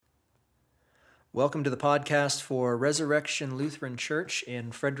Welcome to the podcast for Resurrection Lutheran Church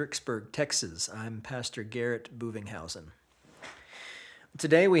in Fredericksburg, Texas. I'm Pastor Garrett Bovinghausen.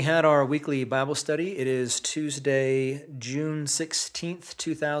 Today we had our weekly Bible study. It is Tuesday, June 16th,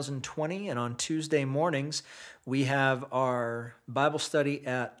 2020, and on Tuesday mornings we have our Bible study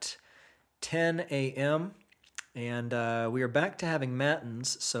at 10 a.m., and we are back to having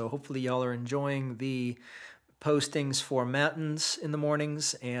matins, so hopefully y'all are enjoying the postings for matins in the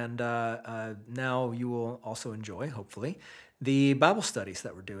mornings, and now you will also enjoy, hopefully, the Bible studies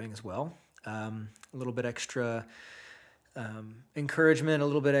that we're doing as well. A little bit extra encouragement, a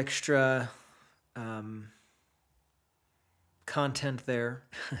little bit extra content there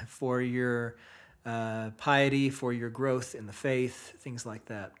for your piety, for your growth in the faith, things like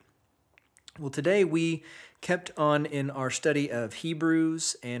that. Well, today we kept on in our study of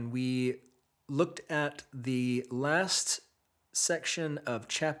Hebrews, and we looked at the last section of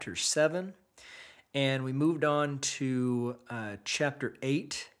chapter 7, and we moved on to chapter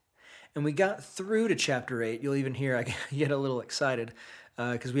 8, and we got through to chapter 8. You'll even hear I get a little excited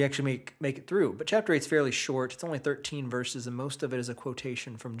because we actually make it through. But chapter 8 is fairly short. It's only 13 verses, and most of it is a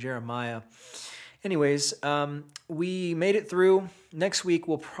quotation from Jeremiah. Anyways, we made it through. Next week,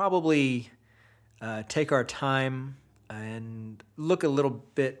 we'll probably take our time and look a little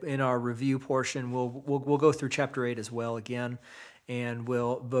bit in our review portion. We'll go through chapter 8 as well again, and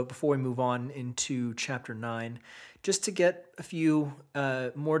but before we move on into chapter 9, just to get a few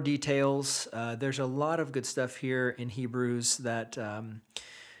more details. There's a lot of good stuff here in Hebrews that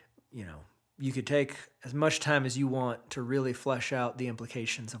you could take as much time as you want to really flesh out the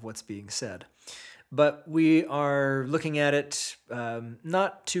implications of what's being said. But we are looking at it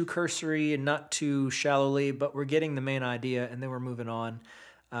not too cursory and not too shallowly, but we're getting the main idea, and then we're moving on.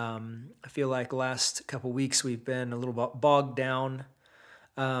 I feel like last couple weeks we've been a little bogged down,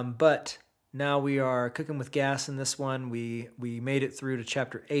 but now we are cooking with gas in this one. We made it through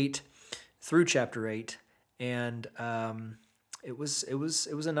chapter 8, and it was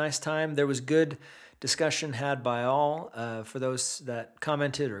a nice time. There was good discussion had by all. For those that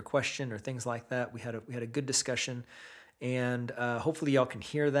commented or questioned or things like that, we had a good discussion, and hopefully y'all can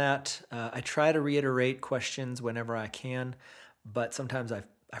hear that. I try to reiterate questions whenever I can, but sometimes I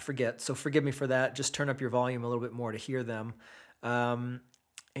forget, so forgive me for that. Just turn up your volume a little bit more to hear them.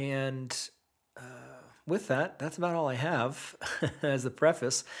 With that, that's about all I have as the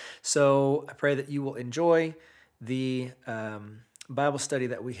preface. So I pray that you will enjoy the Bible study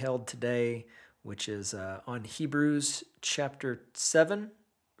that we held today, which is on Hebrews chapter 7,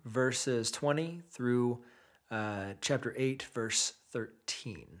 verses 20 through chapter 8, verse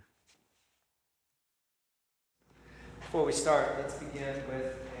 13. Before we start, let's begin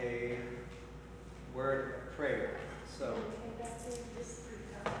with a word of prayer. So,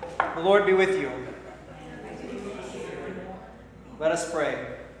 the Lord be with you. Let us pray.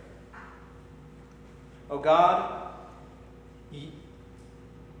 O God, you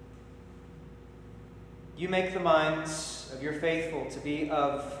make the minds of your faithful to be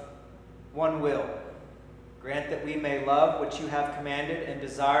of one will. Grant that we may love what you have commanded and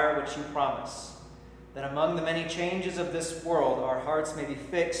desire what you promise, that among the many changes of this world our hearts may be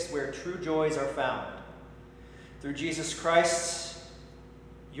fixed where true joys are found. Through Jesus Christ,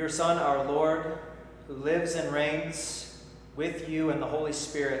 your Son, our Lord, who lives and reigns with you and the Holy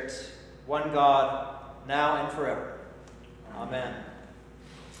Spirit, one God, now and forever. Amen.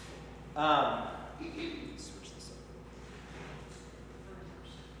 Switch this up.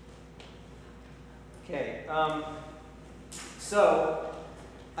 Okay, so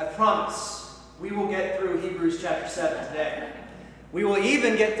I promise we will get through Hebrews chapter 7 today. We will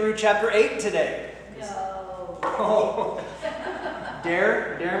even get through chapter 8 today. No. Oh.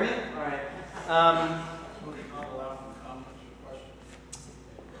 Dare me? All right.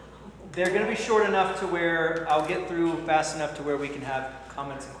 They're going to be short enough to where I'll get through fast enough to where we can have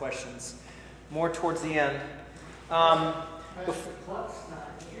comments and questions more towards the end.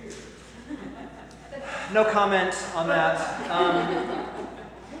 No comment on that.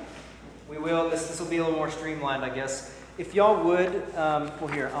 We will. This will be a little more streamlined, I guess. If y'all would, well,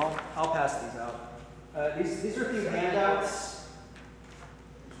 here I'll pass these out. These are a few handouts.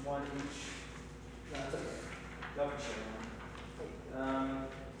 There's one each. That's okay. Y'all can share one.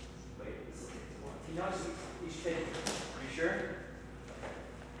 Can y'all just each take? Are you sure?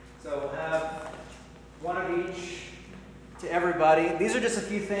 So we'll have one of each to everybody. These are just a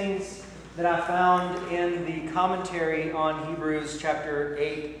few things that I found in the commentary on Hebrews chapter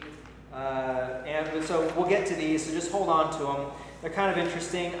 8. And so we'll get to these, so just hold on to them. They're kind of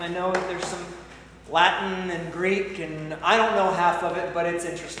interesting. I know that there's some Latin and Greek, and I don't know half of it, but it's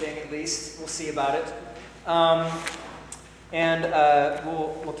interesting at least. We'll see about it.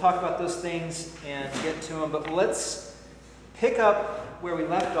 We'll talk about those things and get to them, but let's pick up where we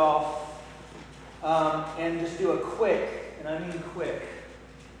left off and just do a quick, and I mean quick,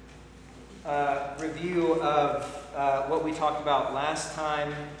 review of what we talked about last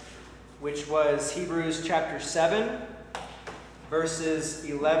time, which was Hebrews chapter 7, verses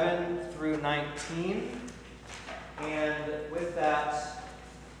 11 through 19. And with that,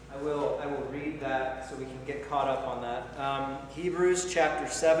 I will read that so we can get caught up on that. Hebrews chapter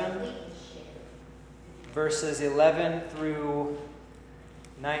 7, verses 11 through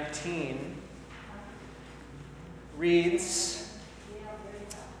 19 reads,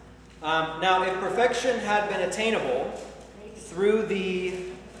 Now if perfection had been attainable through the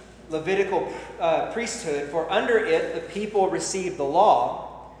Levitical priesthood, for under it the people received the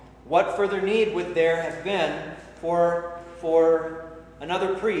law, what further need would there have been for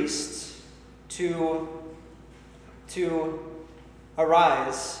another priest to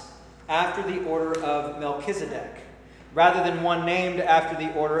arise after the order of Melchizedek, rather than one named after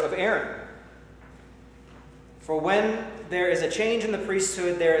the order of Aaron? For when there is a change in the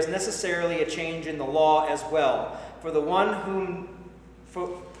priesthood, there is necessarily a change in the law as well. For the one of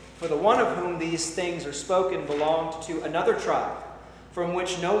whom these things are spoken belonged to another tribe, from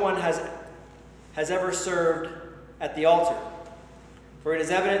which no one has ever served at the altar. For it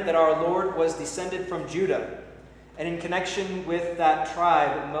is evident that our Lord was descended from Judah, and in connection with that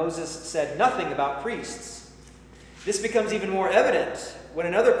tribe, Moses said nothing about priests. This becomes even more evident when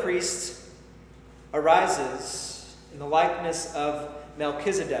another priest arises in the likeness of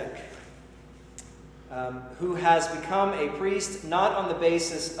Melchizedek, who has become a priest not on the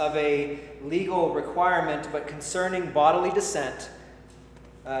basis of a legal requirement, but concerning bodily descent.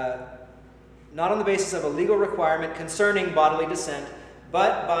 Not on the basis of a legal requirement concerning bodily descent,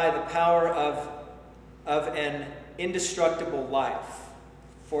 but by the power of an indestructible life.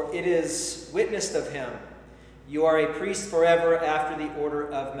 For it is witnessed of him, you are a priest forever after the order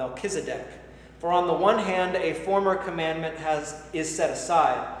of Melchizedek. For on the one hand, a former commandment is set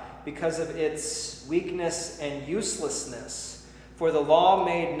aside because of its weakness and uselessness, for the law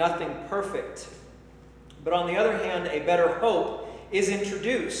made nothing perfect. But on the other hand, a better hope is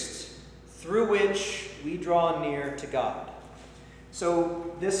introduced, through which we draw near to God.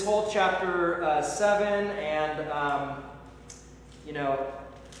 So this whole chapter 7 and,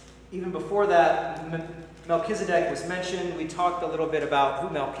 even before that, Melchizedek was mentioned. We talked a little bit about who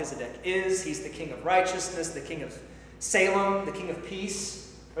Melchizedek is. He's the king of righteousness, the king of Salem, the king of peace.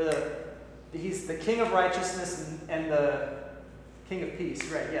 He's the king of righteousness and the king of peace,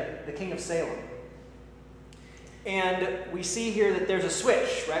 right? Yeah, the king of Salem. And we see here that there's a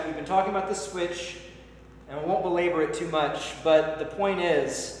switch, right? We've been talking about the switch, and I won't belabor it too much, but the point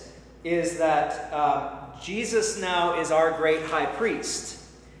is that Jesus now is our great high priest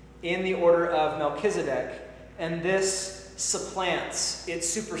in the order of Melchizedek, and this supplants, it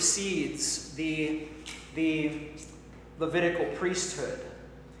supersedes the Levitical priesthood.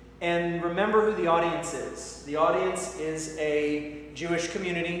 And remember who the audience is. The audience is a Jewish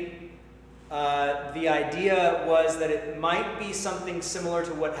community. The idea was that it might be something similar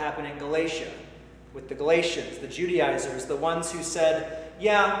to what happened in Galatia with the Galatians, the Judaizers, the ones who said,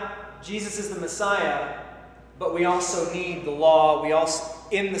 yeah, Jesus is the Messiah, but we also need the law. We also,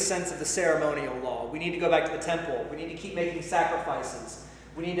 in the sense of the ceremonial law, we need to go back to the temple. We need to keep making sacrifices.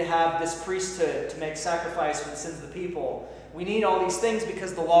 We need to have this priesthood to make sacrifice for the sins of the people. We need all these things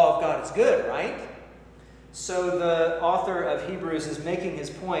because the law of God is good, right? So the author of Hebrews is making his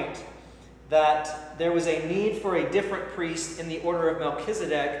point that there was a need for a different priest in the order of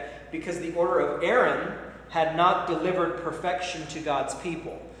Melchizedek because the order of Aaron had not delivered perfection to God's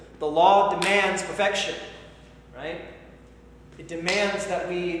people. The law demands perfection, right? It demands that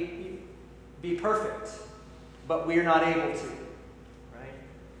we be perfect, but we are not able to, right?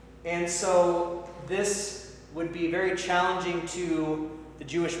 And so this would be very challenging to the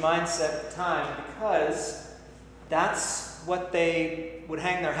Jewish mindset at the time because that's what they would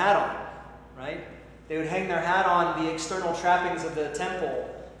hang their hat on, right? They would hang their hat on the external trappings of the temple,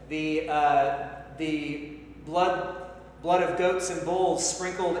 the blood of goats and bulls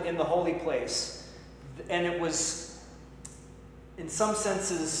sprinkled in the holy place. And it was, in some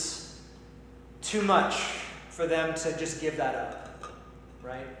senses, too much for them to just give that up,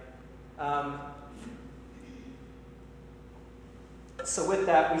 right? So with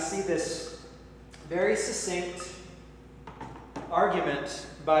that, we see this very succinct argument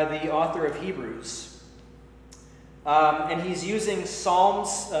by the author of Hebrews And he's using Psalm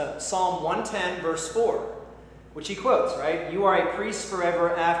 110, verse 4, which he quotes, right? You are a priest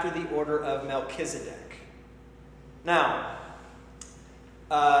forever after the order of Melchizedek. Now,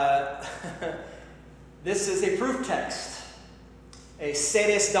 this is a proof text, a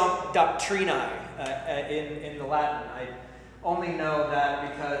sedes doctrinae in the Latin. I only know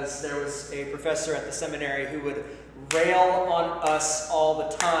that because there was a professor at the seminary who would rail on us all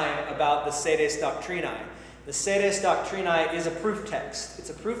the time about the sedes doctrinae. The sedes doctrinae is a proof text. It's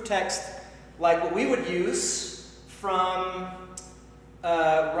a proof text like what we would use from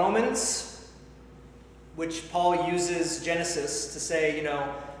Romans, which Paul uses Genesis to say,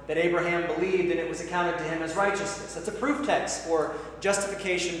 that Abraham believed and it was accounted to him as righteousness. That's a proof text for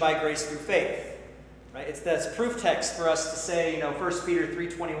justification by grace through faith. Right? That's proof text for us to say, 1 Peter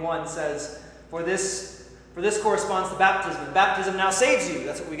 3:21 says, For this corresponds to baptism. Baptism now saves you.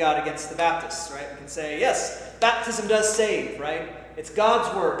 That's what we got against the Baptists, right? We can say, yes, baptism does save, right? It's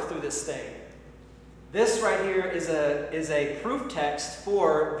God's work through this thing. This right here is a proof text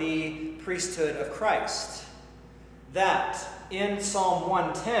for the priesthood of Christ. That in Psalm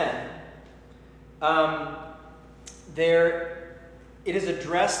 110, it is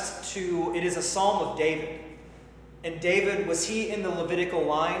addressed to, it is a psalm of David. And David, was he in the Levitical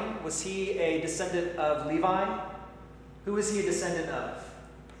line? Was he a descendant of Levi? Who was he a descendant of?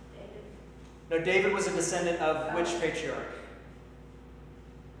 David. No, David was a descendant of which patriarch?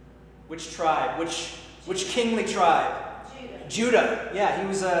 Which tribe? Which kingly tribe? Judah. Yeah, he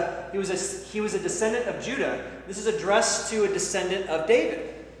was a descendant of Judah. This is addressed to a descendant of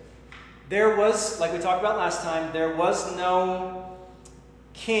David. There was, like we talked about last time, there was no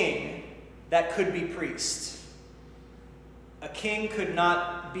king that could be priest. A king could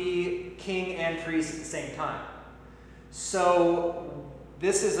not be king and priest at the same time. So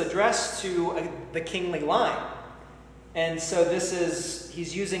this is addressed to the kingly line. And so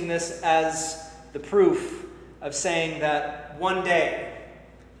he's using this as the proof of saying that one day,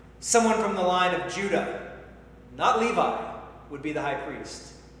 someone from the line of Judah, not Levi, would be the high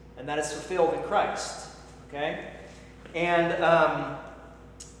priest. And that is fulfilled in Christ. Okay? And let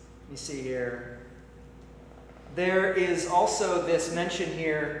me see here. There is also this mention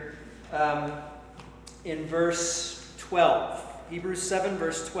here in verse 12. Hebrews 7,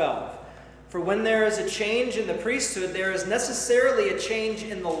 verse 12. For when there is a change in the priesthood, there is necessarily a change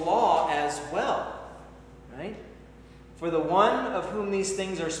in the law as well. Right? For the one of whom these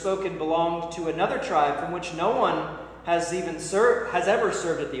things are spoken belonged to another tribe from which no one has ever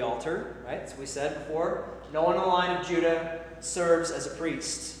served at the altar. Right? As we said before, no one in the line of Judah serves as a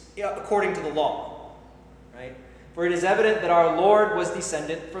priest, according to the law. Right? For it is evident that our Lord was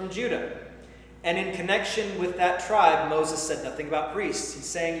descended from Judah. And in connection with that tribe, Moses said nothing about priests. He's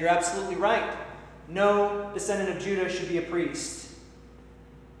saying, you're absolutely right. No descendant of Judah should be a priest.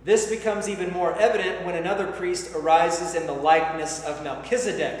 This becomes even more evident when another priest arises in the likeness of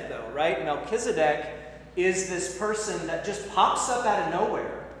Melchizedek, though, right? Melchizedek is this person that just pops up out of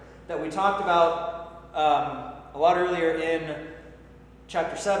nowhere that we talked about a lot earlier in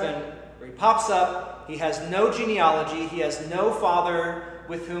chapter 7, where he pops up. He has no genealogy. He has no father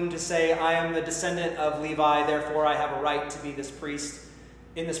with whom to say, I am the descendant of Levi, therefore I have a right to be this priest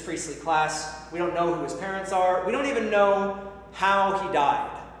in this priestly class. We don't know who his parents are. We don't even know how he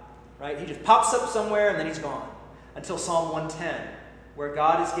died. Right? He just pops up somewhere and then he's gone. Until Psalm 110, where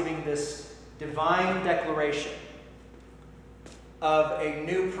God is giving this divine declaration of a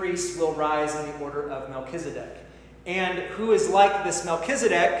new priest will rise in the order of Melchizedek. And who is like this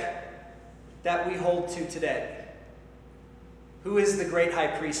Melchizedek that we hold to today? Who is the great high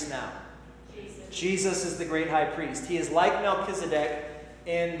priest now? Jesus is the great high priest. He is like Melchizedek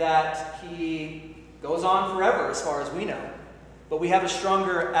in that he goes on forever as far as we know. But we have a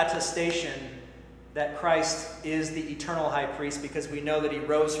stronger attestation that Christ is the eternal high priest because we know that he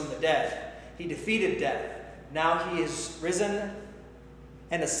rose from the dead. He defeated death. Now he is risen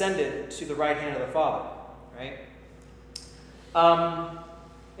and ascended to the right hand of the Father. Right?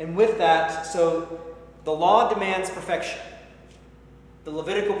 And with that, so the law demands perfection. The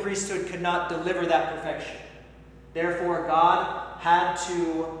Levitical priesthood could not deliver that perfection. Therefore, God had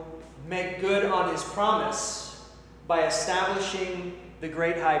to make good on his promise by establishing the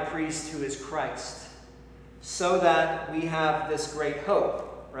great high priest who is Christ, so that we have this great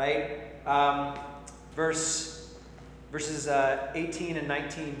hope, right? Verses 18 and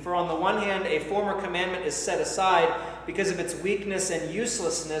 19. For on the one hand, a former commandment is set aside because of its weakness and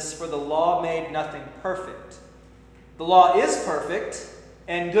uselessness, for the law made nothing perfect. The law is perfect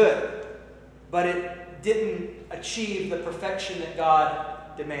and good, but it didn't achieve the perfection that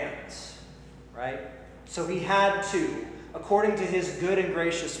God demands, right? So he had to, according to his good and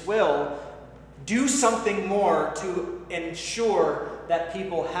gracious will, do something more to ensure that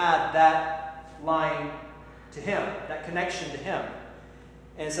people had that line to him, that connection to him.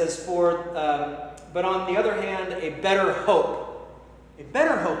 And it says, but on the other hand, a better hope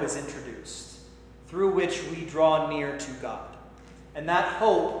is introduced through which we draw near to God. And that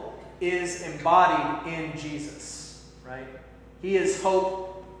hope is embodied in Jesus, right? He is hope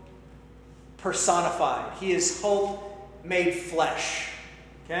personified. He is hope made flesh.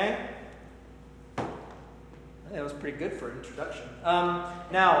 Okay? That was pretty good for an introduction.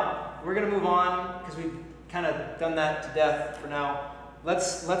 Now, we're going to move on because we've kind of done that to death for now.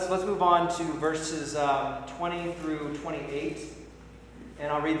 Let's move on to verses 20 through 28,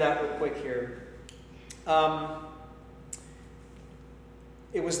 and I'll read that real quick here.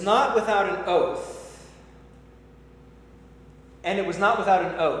 It was not without an oath,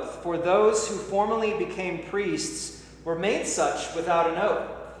 for those who formerly became priests were made such without an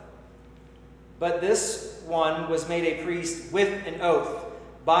oath. But this one was made a priest with an oath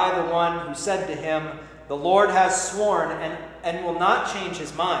by the one who said to him, "The Lord has sworn and will not change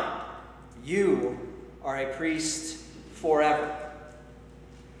his mind. You are a priest forever."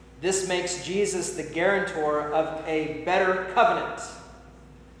 This makes Jesus the guarantor of a better covenant.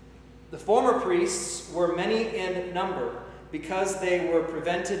 The former priests were many in number because they were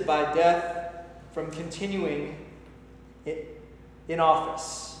prevented by death from continuing in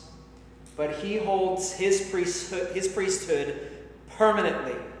office. But he holds his priesthood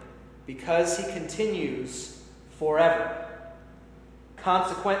permanently because he continues forever.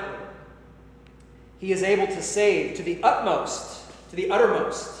 Consequently, he is able to save to the uttermost,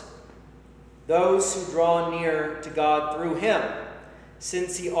 those who draw near to God through him,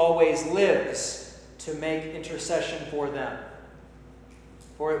 since he always lives to make intercession for them.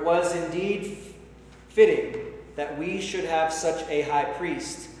 For it was indeed fitting that we should have such a high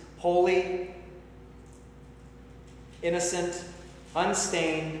priest, holy, innocent,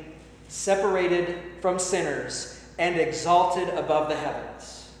 unstained, separated from sinners, and exalted above the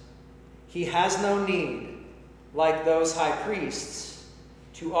heavens. He has no need, like those high priests,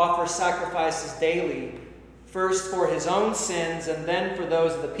 to offer sacrifices daily, first for his own sins and then for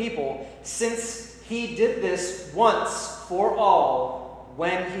those of the people, since he did this once for all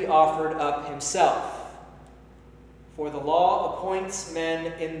when he offered up himself. For the law appoints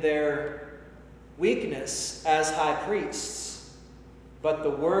men in their weakness as high priests, but the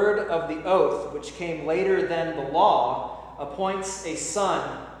word of the oath, which came later than the law, appoints a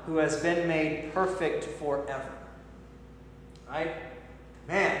son who has been made perfect forever. Right?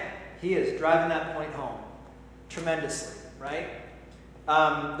 Man, he is driving that point home tremendously, right?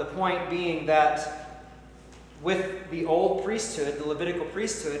 The point being that with the old priesthood, the Levitical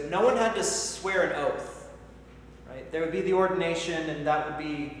priesthood, no one had to swear an oath, right? There would be the ordination, and that would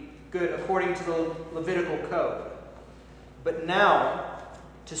be good according to the Levitical code. But now,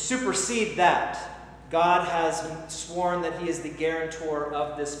 to supersede that, God has sworn that he is the guarantor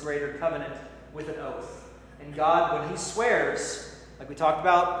of this greater covenant with an oath. And God, when he swears, like we talked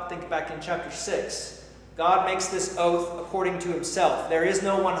about, think back in chapter 6, God makes this oath according to himself. There is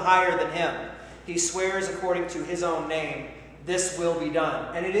no one higher than him. He swears according to his own name, this will be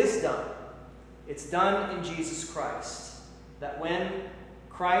done. And it is done. It's done in Jesus Christ. That when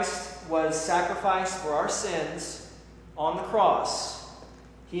Christ was sacrificed for our sins on the cross,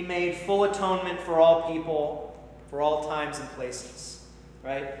 he made full atonement for all people, for all times and places.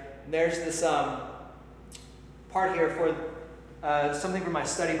 Right? And there's this part here for something from my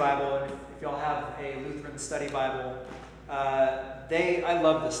study Bible. And if y'all have a Lutheran study Bible, I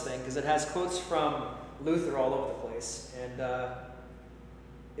love this thing because it has quotes from Luther all over the place, and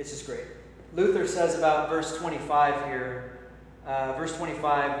it's just great. Luther says about verse 25 here, verse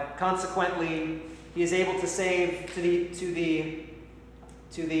 25, consequently, he is able to save to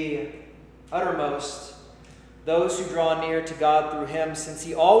the uttermost those who draw near to God through him, since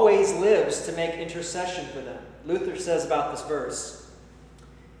he always lives to make intercession for them. Luther says about this verse,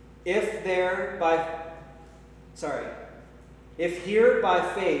 if here by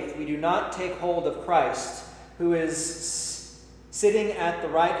faith we do not take hold of Christ, who is sitting at the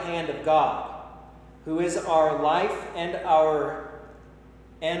right hand of God, who is our life and our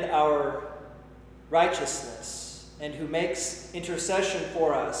righteousness, and who makes intercession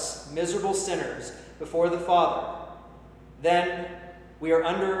for us, miserable sinners, before the Father, then we are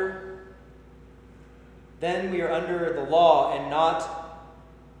under the law and not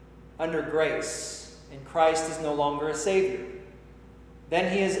under grace, and Christ is no longer a Savior.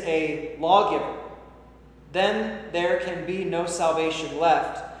 Then he is a lawgiver. Then there can be no salvation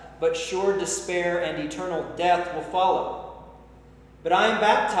left, but sure despair and eternal death will follow. But I am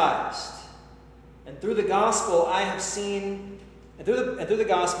baptized, and through the gospel I have seen, and through the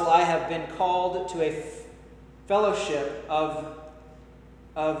gospel I have been called to a fellowship of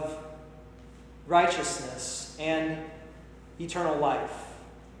righteousness and eternal life,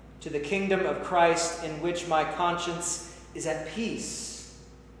 to the kingdom of Christ, in which my conscience is at peace,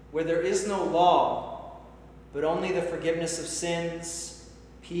 where there is no law, but only the forgiveness of sins,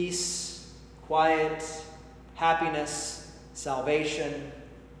 peace, quiet, happiness, salvation,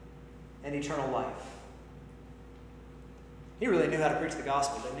 and eternal life. He really knew how to preach the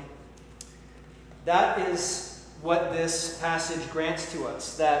gospel, didn't he? That is what this passage grants to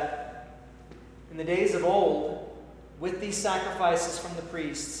us, that in the days of old, with these sacrifices from the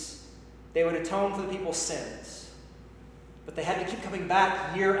priests, they would atone for the people's sins. But they had to keep coming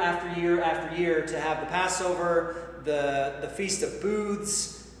back year after year after year to have the Passover, the Feast of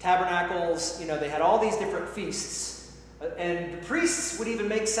Booths, Tabernacles. They had all these different feasts. And the priests would even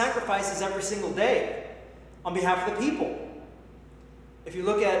make sacrifices every single day on behalf of the people. If you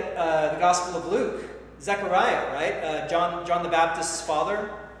look at the Gospel of Luke, Zechariah, right? John the Baptist's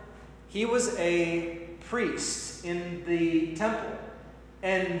father, he was a priest in the temple.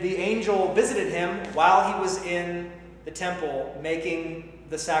 And the angel visited him while he was in the temple making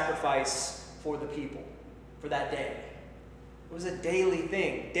the sacrifice for the people for that day. It was a daily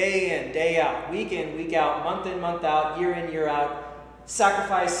thing, day in, day out, week in, week out, month in, month out, year in, year out.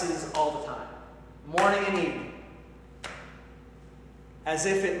 Sacrifices all the time, morning and evening. As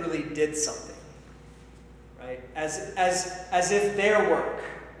if it really did something, right? As if their work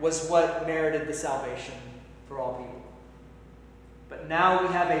was what merited the salvation for all people. But now we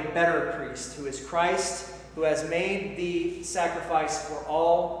have a better priest, who is Christ, who has made the sacrifice for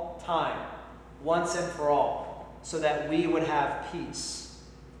all time, once and for all, so that we would have peace,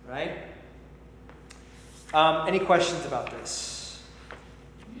 right? Any questions about this?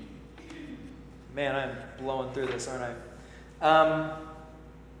 Man, I'm blowing through this, aren't I?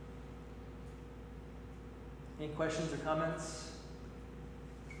 Any questions or comments?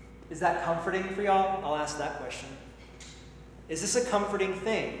 Is that comforting for y'all? I'll ask that question. Is this a comforting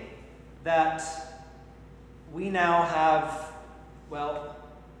thing that we now have,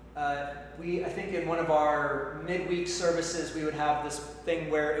 I think in one of our midweek services we would have this thing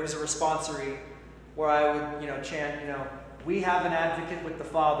where it was a responsory where I would, chant, we have an advocate with the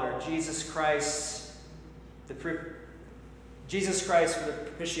Father, Jesus Christ, Jesus Christ for the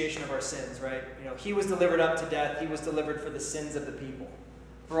propitiation of our sins, right? He was delivered up to death. He was delivered for the sins of the people,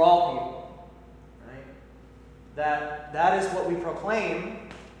 for all people, right? That is what we proclaim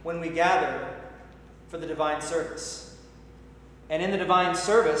when we gather for the divine service. And in the divine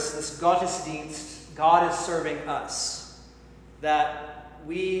service, this Gottesdienst, God is serving us. That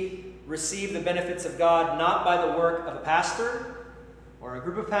we receive the benefits of God not by the work of a pastor or a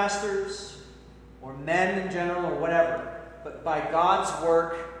group of pastors or men in general or whatever, but by God's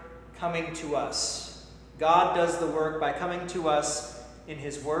work coming to us. God does the work by coming to us in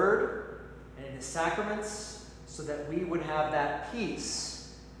His Word and in His sacraments so that we would have that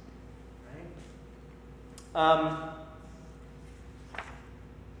peace. Right? I'm trying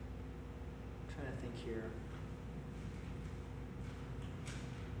to think here.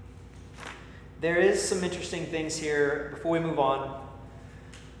 There is some interesting things here before we move on.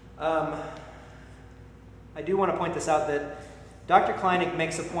 I do want to point this out that Dr. Kleinig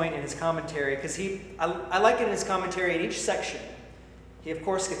makes a point in his commentary, because I like it in his commentary in each section. He, of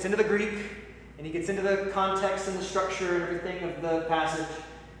course, gets into the Greek, and he gets into the context and the structure and everything of the passage.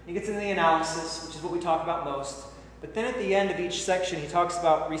 He gets into the analysis, which is what we talk about most. But then at the end of each section, he talks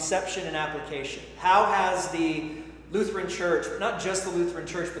about reception and application. How has the Lutheran Church, not just the Lutheran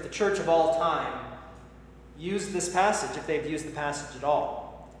Church, but the Church of all time, used this passage, if they've used the passage at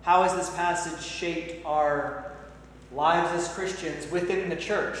all? How has this passage shaped our lives as Christians within the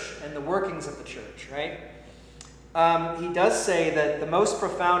church and the workings of the church, right? He does say that the most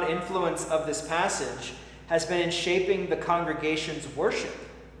profound influence of this passage has been in shaping the congregation's worship.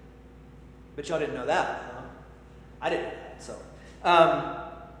 But y'all didn't know that, huh? I didn't know that, so.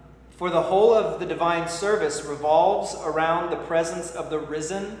 For the whole of the divine service revolves around the presence of the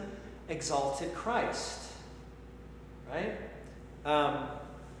risen, exalted Christ, right?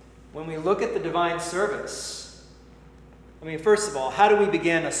 When we look at the divine service, first of all, how do we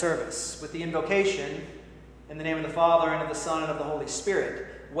begin a service? With the invocation in the name of the Father, and of the Son, and of the Holy Spirit.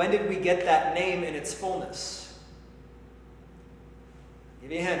 When did we get that name in its fullness? I'll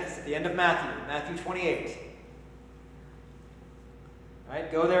give you a hint. It's at the end of Matthew 28. Right?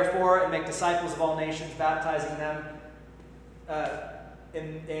 Go therefore and make disciples of all nations, baptizing them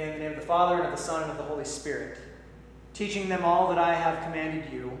In the name of the Father, and of the Son, and of the Holy Spirit, teaching them all that I have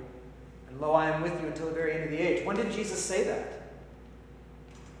commanded you, and lo, I am with you until the very end of the age. When did Jesus say that?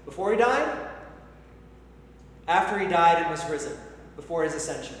 Before he died? After he died and was risen, before his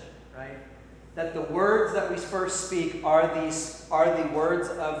ascension, right? That the words that we first speak are the words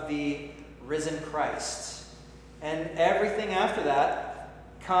of the risen Christ. And everything after that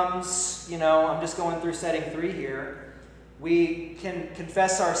comes, I'm just going through setting 3 here. We can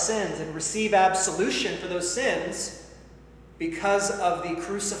confess our sins and receive absolution for those sins because of the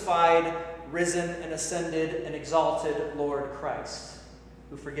crucified, risen, and ascended and exalted Lord Christ,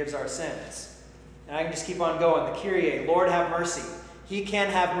 who forgives our sins. And I can just keep on going. The Kyrie, Lord have mercy. He can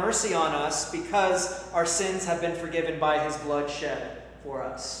have mercy on us because our sins have been forgiven by his blood shed for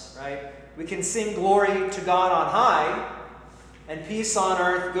us, right? We can sing glory to God on high and peace on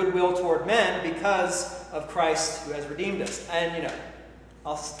earth, goodwill toward men because of Christ who has redeemed us. And,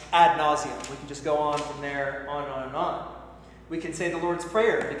 I'll ad nauseum. We can just go on from there, on and on and on. We can say the Lord's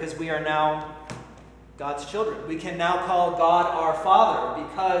Prayer because we are now God's children. We can now call God our Father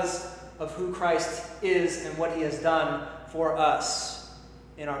because of who Christ is and what he has done for us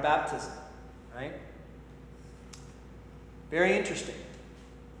in our baptism, right? Very interesting.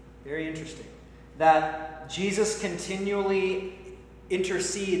 Very interesting. That Jesus continually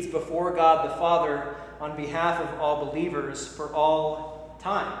intercedes before God the Father on behalf of all believers for all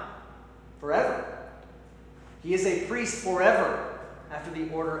time, forever. He is a priest forever after the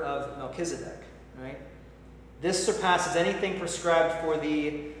order of Melchizedek, right? This surpasses anything prescribed for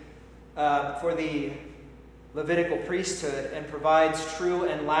the Levitical priesthood and provides true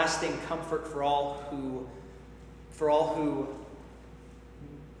and lasting comfort for all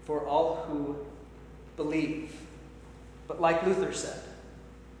who believe. But like Luther said,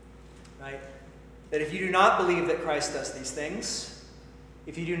 right, that if you do not believe that Christ does these things,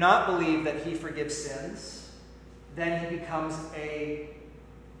 if you do not believe that he forgives sins, then he becomes a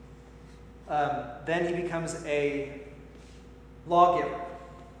lawgiver,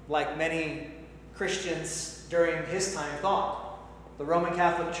 like many Christians during his time thought. The Roman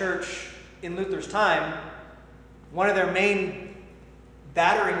Catholic Church in Luther's time, one of their main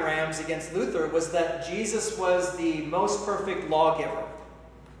battering rams against Luther was that Jesus was the most perfect lawgiver.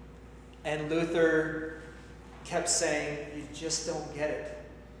 And Luther kept saying, you just don't get it.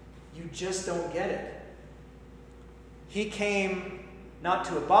 You just don't get it. He came not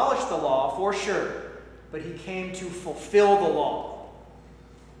to abolish the law, for sure, but he came to fulfill the law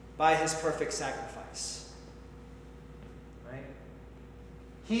by his perfect sacrifice. Right?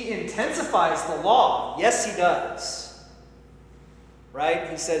 He intensifies the law. Yes, he does. Right?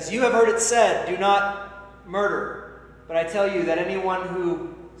 He says, you have heard it said, do not murder. But I tell you that anyone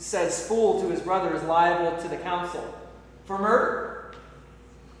who says fool to his brother is liable to the council for murder.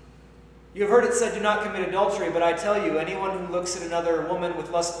 You have heard it said, do not commit adultery, but I tell you, anyone who looks at another woman with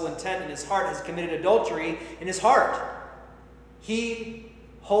lustful intent in his heart has committed adultery in his heart. He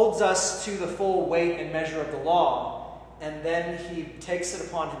holds us to the full weight and measure of the law, and then he takes it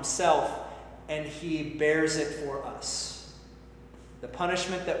upon himself and he bears it for us. The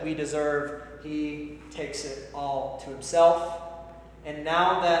punishment that we deserve, he takes it all to himself. And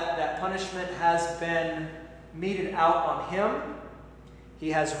now that that punishment has been meted out on him,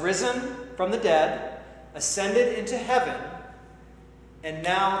 he has risen from the dead, ascended into heaven, and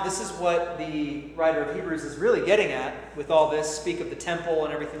now this is what the writer of Hebrews is really getting at with all this, speak of the temple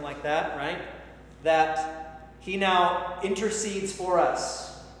and everything like that, right? That he now intercedes for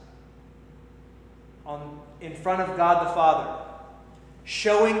us in front of God the Father,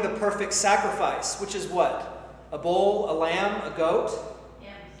 showing the perfect sacrifice, which is what? A bull, a lamb, a goat?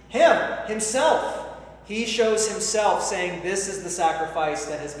 Him, himself. He shows himself saying, this is the sacrifice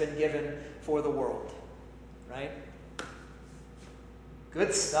that has been given for the world. Right?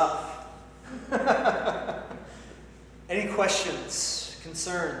 Good stuff. Any questions,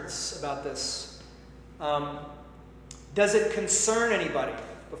 concerns about this? Does it concern anybody?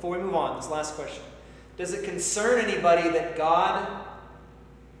 Before we move on, this last question. Does it concern anybody that God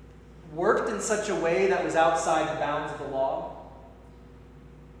worked in such a way that was outside the bounds of the law?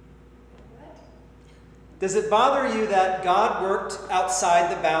 Does it bother you that God worked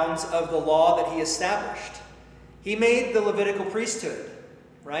outside the bounds of the law that he established? He made the Levitical priesthood,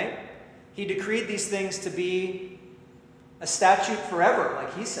 right? He decreed these things to be a statute forever,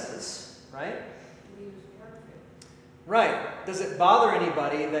 like he says, right? Right. Does it bother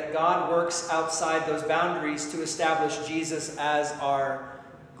anybody that God works outside those boundaries to establish Jesus as our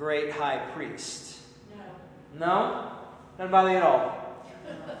great high priest? No. No? Doesn't bother you at all?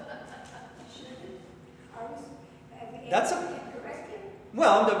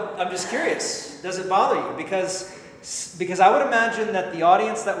 Well, I'm just curious. Does it bother you? Because I would imagine that the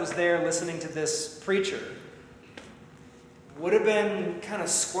audience that was there listening to this preacher would have been kind of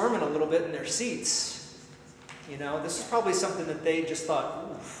squirming a little bit in their seats. You know, this is probably something that they just thought,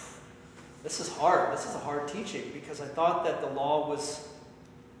 oof, this is hard. This is a hard teaching because I thought that the law was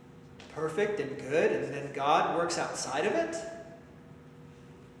perfect and good and then God works outside of it.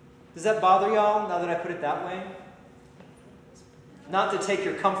 Does that bother y'all now that I put it that way? Not to take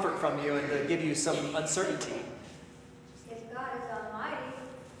your comfort from you and to give you some uncertainty. If God is almighty,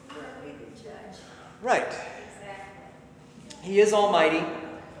 who are we to judge? Right. Exactly. He is almighty.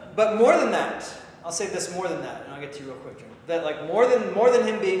 But more than that, I'll say this more than that, and I'll get to you real quick, Jim. That like more than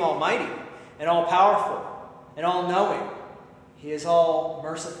him being almighty and all powerful and all knowing, he is all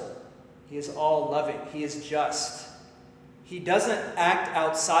merciful. He is all loving. He is just. He doesn't act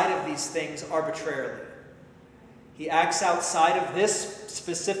outside of these things arbitrarily. He acts outside of this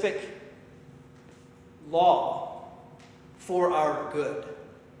specific law for our good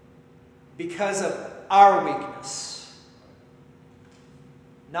because of our weakness.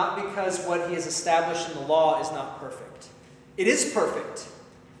 Not because what he has established in the law is not perfect. It is perfect.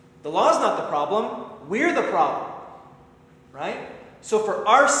 The law is not the problem. We're the problem. Right? So for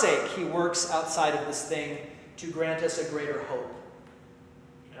our sake, he works outside of this thing to grant us a greater hope.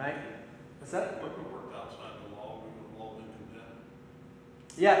 Right? What's that?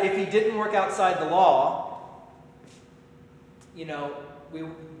 Yeah, if he didn't work outside the law, you know,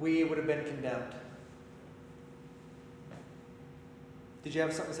 we would have been condemned. Did you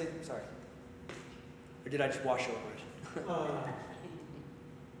have something to say? Sorry. Or did I just wash over it?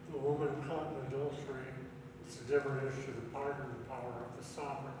 The woman caught in adultery, it's a different issue, the pardon power of the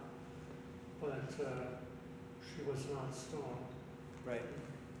sovereign. But she was not stoned. Right.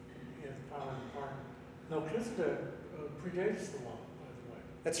 He had the power to pardon. Melchizedek predates the law.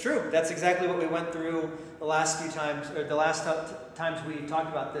 That's true. That's exactly what we went through the last few times, or the last times we talked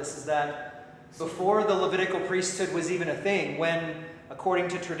about this, is that before the Levitical priesthood was even a thing, when, according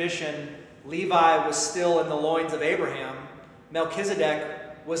to tradition, Levi was still in the loins of Abraham,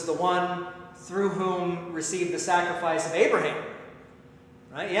 Melchizedek was the one through whom received the sacrifice of Abraham.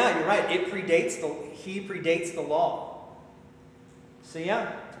 Right? Yeah, you're right. He predates the law. So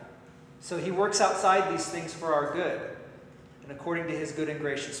yeah. So he works outside these things for our good, and according to his good and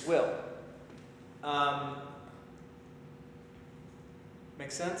gracious will.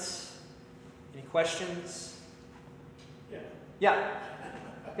 Make sense? Any questions? Yeah. Yeah.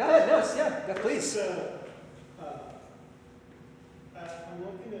 Go ahead. No, yeah, please. I'm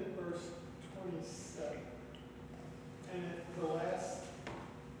looking at verse 27, and the last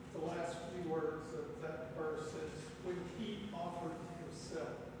few words of that verse is, when he offered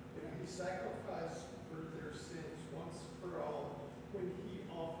himself, he sacrificed for their sins once for all, when he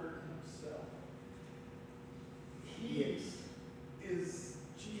offered himself. He is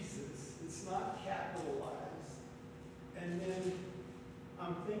Jesus. It's not capitalized. And then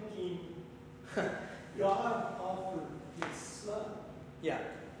I'm thinking, God offered his son. Yeah.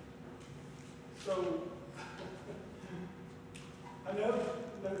 So, I know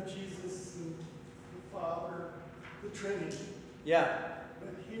Jesus and the Father, the Trinity. Yeah.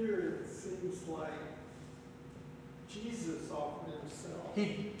 But here it seems like Jesus offered himself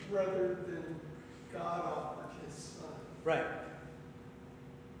rather than God offered his son. Right.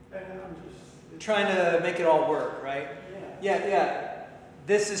 And I'm just Trying to make it all work, right? Yeah. Yeah.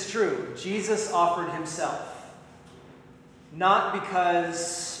 This is true. Jesus offered himself. Not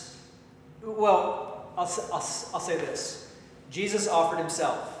because, well, I'll say this. Jesus offered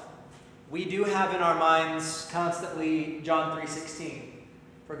himself. We do have in our minds constantly John 3:16.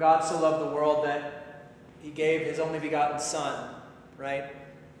 For God so loved the world that he gave his only begotten Son, right?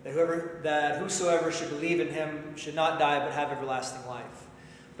 That whosoever should believe in him should not die but have everlasting life.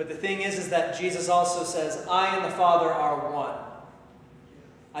 But the thing is that Jesus also says, I and the Father are one.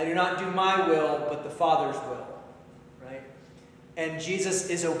 I do not do my will, but the Father's will. Right? And Jesus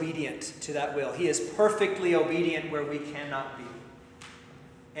is obedient to that will. He is perfectly obedient where we cannot be.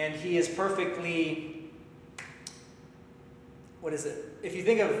 And he is perfectly, what is it? If you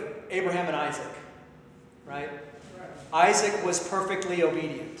think of Abraham and Isaac, right? Isaac was perfectly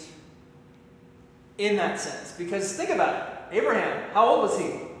obedient in that sense. Because think about it. Abraham, how old was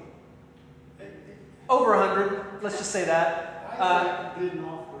he? Over 100. Let's just say that. Isaac didn't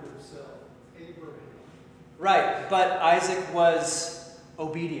offer himself. Abraham. Right, but Isaac was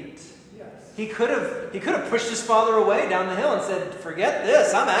obedient. Yes. He could have pushed his father away down the hill and said, forget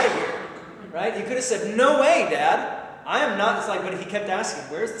this, I'm out of here. Right? He could have said, no way, Dad. I am not. It's like, but he kept asking,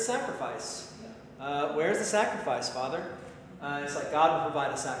 where's the sacrifice? Where's the sacrifice, Father? It's like, God will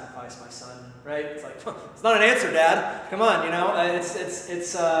provide a sacrifice, my son, right? It's like, it's not an answer, Dad. Come on, it's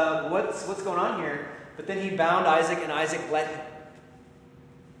what's going on here? But then he bound Isaac, and Isaac let him.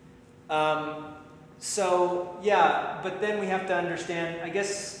 But then we have to understand, I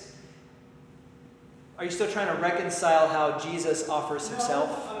guess, are you still trying to reconcile how Jesus offers himself?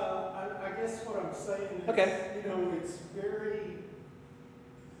 I guess what I'm saying is, Okay. it's very,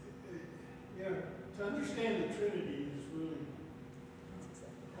 to understand the Trinity is really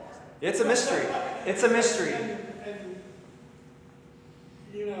hard. It's a mystery. It's a mystery. And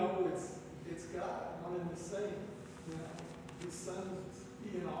it's God, one and the same. His son is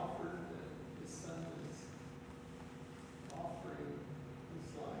being offered, and his son is offering his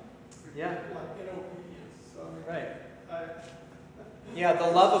life. Yeah. Like in obedience. So, Right. Yeah, the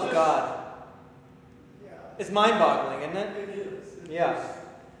love of God. Yeah. It's mind-boggling, isn't it? It is. Yeah.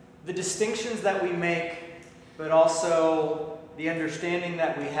 The distinctions that we make, but also the understanding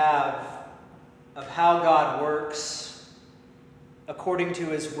that we have of how God works according to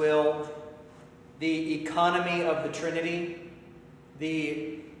his will, the economy of the Trinity,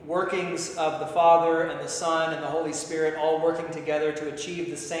 the workings of the Father and the Son and the Holy Spirit all working together to achieve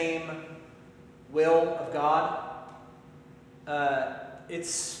the same will of God.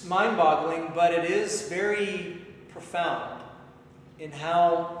 It's mind-boggling, but it is very profound in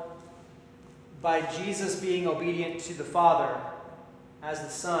how, by Jesus being obedient to the Father as the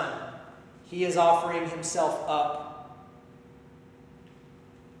Son, he is offering himself up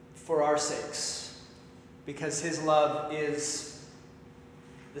for our sakes, because his love is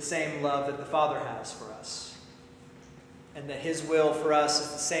the same love that the Father has for us, and that his will for us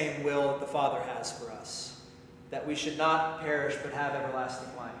is the same will that the Father has for us, that we should not perish but have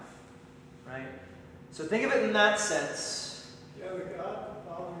everlasting life. Right? So think of it in that sense. Yeah, the God, the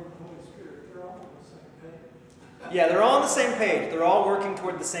Father, and the Holy Spirit, they're all on the same page. Yeah, they're all on the same page. They're all working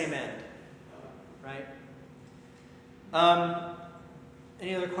toward the same end. Right?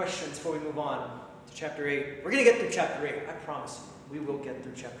 Any other questions before we move on to chapter 8? We're going to get through chapter 8. I promise you. We will get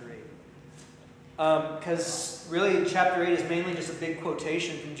through chapter 8. Because really, chapter 8 is mainly just a big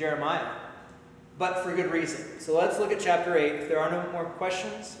quotation from Jeremiah. But for good reason. So let's look at chapter 8. If there are no more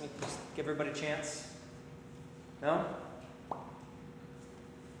questions, we'll just give everybody a chance. No?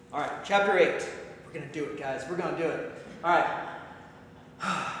 All right, chapter 8. We're going to do it, guys. We're going to do it. All right.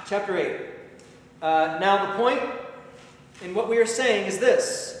 Chapter 8. Now, the point in what we are saying is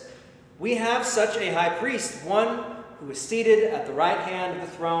this. We have such a high priest, one who is seated at the right hand of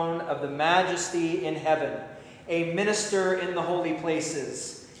the throne of the majesty in heaven, a minister in the holy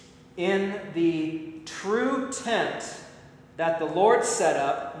places, in the true tent that the Lord set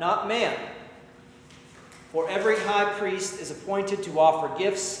up, not man. For every high priest is appointed to offer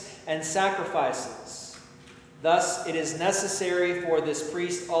gifts and sacrifices. Thus it is necessary for this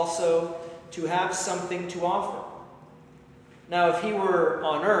priest also to have something to offer. Now, if he were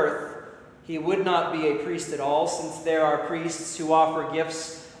on earth, he would not be a priest at all, since there are priests who offer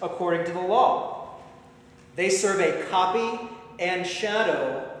gifts according to the law. They serve a copy and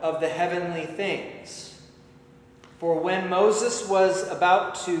shadow of the heavenly things. For when Moses was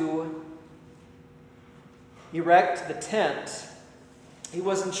about to erect the tent, he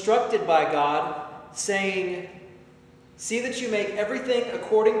was instructed by God, saying, "See that you make everything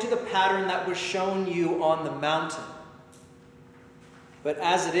according to the pattern that was shown you on the mountain." But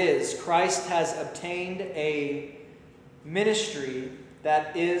as it is, Christ has obtained a ministry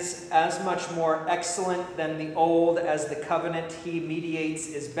that is as much more excellent than the old as the covenant he mediates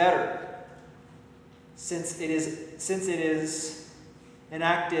is better, since it is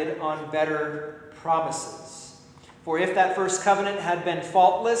enacted on better promises. For if that first covenant had been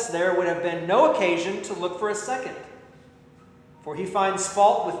faultless, there would have been no occasion to look for a second. For he finds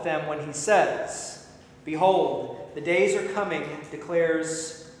fault with them when he says, "Behold, the days are coming,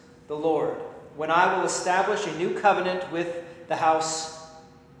 declares the Lord, when I will establish a new covenant with the house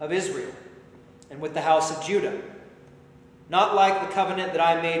of Israel and with the house of Judah, not like the covenant that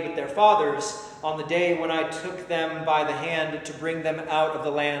I made with their fathers on the day when I took them by the hand to bring them out of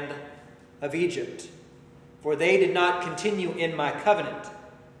the land of Egypt. For they did not continue in my covenant,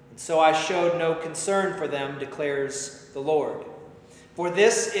 and so I showed no concern for them, declares the Lord. For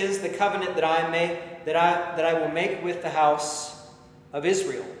this is the covenant that I will make with the house of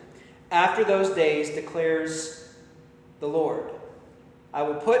Israel. After those days, declares the Lord, I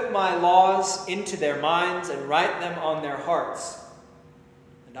will put my laws into their minds and write them on their hearts.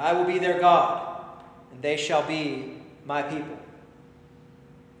 And I will be their God, and they shall be my people.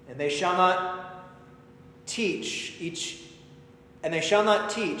 And they shall not teach each And they shall not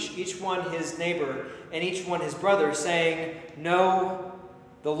teach each one his neighbor and each one his brother, saying, Know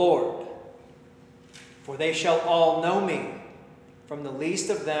the Lord. For they shall all know me, from the least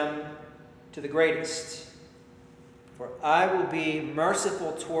of them to the greatest. For I will be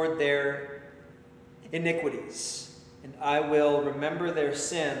merciful toward their iniquities, and I will remember their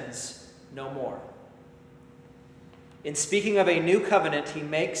sins no more. In speaking of a new covenant, he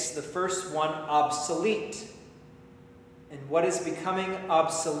makes the first one obsolete. And what is becoming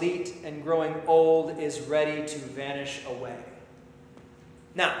obsolete and growing old is ready to vanish away.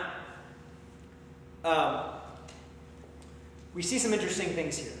 Now, we see some interesting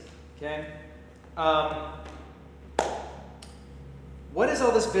things here. Okay? What is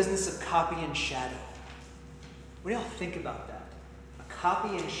all this business of copy and shadow? What do y'all think about that? A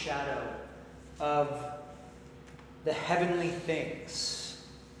copy and shadow of the heavenly things.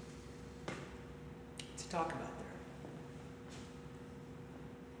 What's he talking about there?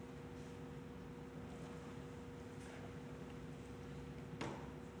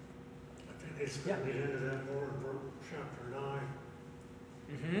 I think he's going to get into that more in chapter 9.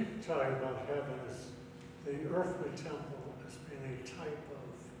 Mm-hmm. Talking about heaven as the earthly temple as being a type of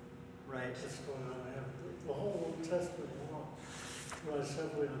Right. what's going on in heaven. The whole Old Testament law relies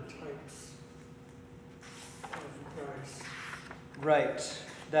heavily on types of Christ. Right.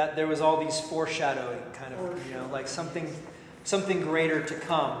 That there was all these foreshadowing, kind of, like something greater to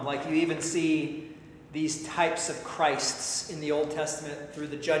come. Like you even see these types of Christs in the Old Testament through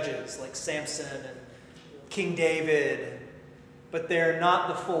the judges, like Samson and King David, but they're not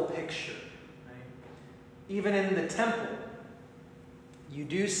the full picture. Right? Even in the temple, you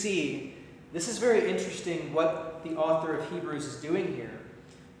do see, this is very interesting what the author of Hebrews is doing here,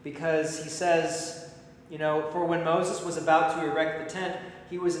 because he says, for when Moses was about to erect the tent,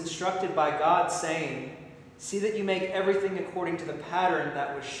 he was instructed by God, saying, See that you make everything according to the pattern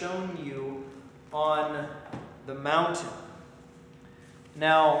that was shown you on the mountain.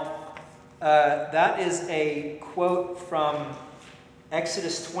 Now, that is a quote from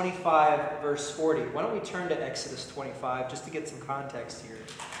Exodus 25, verse 40. Why don't we turn to Exodus 25 just to get some context here.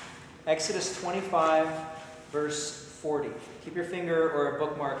 Exodus 25, verse 40. Keep your finger or a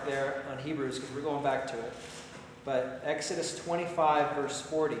bookmark there on Hebrews because we're going back to it. But Exodus 25, verse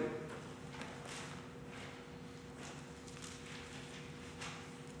 40.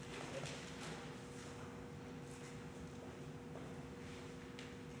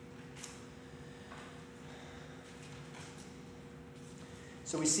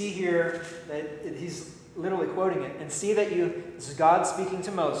 So we see here that he's literally quoting it. And see that this is God speaking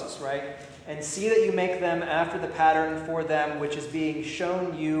to Moses, right? And see that you make them after the pattern for them which is being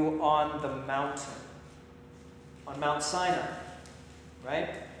shown you on the mountain. On Mount Sinai,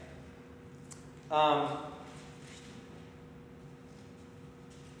 right?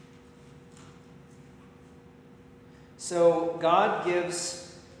 So God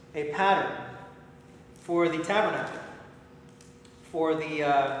gives a pattern for the tabernacle, for the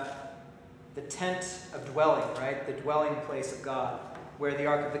tent of dwelling, right? The dwelling place of God, where the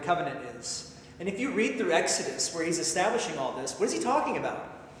Ark of the Covenant is. And if you read through Exodus, where he's establishing all this, what is he talking about?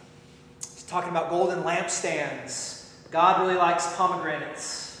 He's talking about golden lampstands. God really likes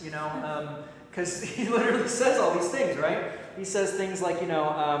pomegranates, because he literally says all these things, right? He says things like,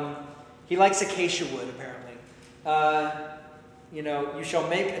 he likes acacia wood, apparently. You shall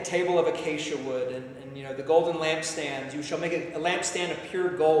make a table of acacia wood, and the golden lampstands. You shall make a lampstand of pure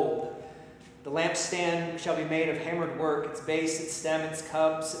gold. The lampstand shall be made of hammered work. Its base, its stem, its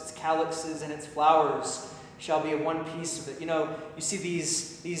cups, its calyxes, and its flowers shall be of one piece of it. You see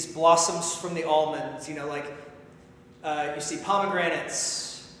these blossoms from the almonds. You see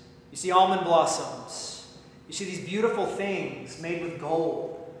pomegranates. You see almond blossoms. You see these beautiful things made with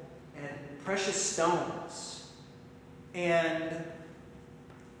gold and precious stones. And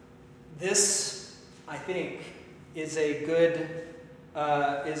this, I think, is a good,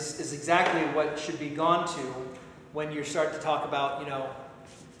 is exactly what should be gone to when you start to talk about,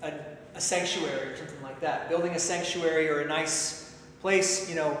 a sanctuary or something like that. Building a sanctuary or a nice place,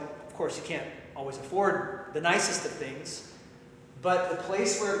 of course you can't always afford the nicest of things, but the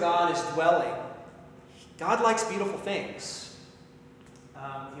place where God is dwelling, God likes beautiful things.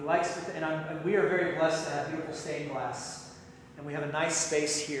 He likes, and we are very blessed to have beautiful stained glass, and we have a nice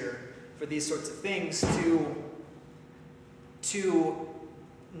space here for these sorts of things to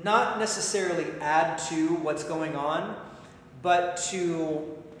not necessarily add to what's going on, but to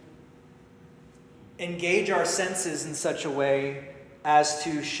engage our senses in such a way as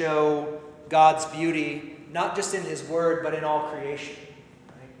to show God's beauty, not just in His Word, but in all creation.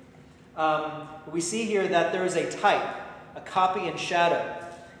 Right? We see here that there is a type. a copy and shadow.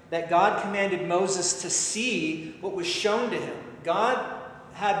 That God commanded Moses to see what was shown to him. God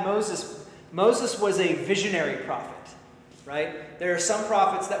had Moses was a visionary prophet, right? There are some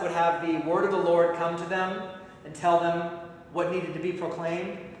prophets that would have the word of the Lord come to them and tell them what needed to be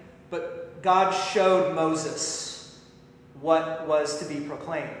proclaimed. But God showed Moses what was to be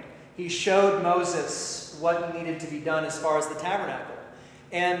proclaimed. He showed Moses what needed to be done as far as the tabernacle.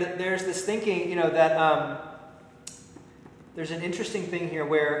 And there's this thinking, that there's an interesting thing here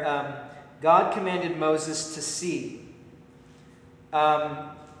where God commanded Moses to see.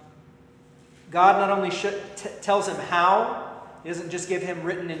 God not only tells him how, he doesn't just give him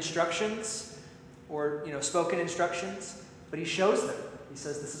written instructions or spoken instructions, but he shows them. He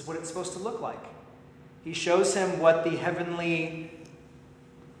says this is what it's supposed to look like. He shows him what the heavenly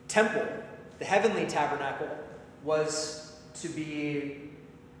temple, the heavenly tabernacle, was to be,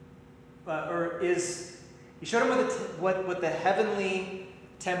 He showed him what the heavenly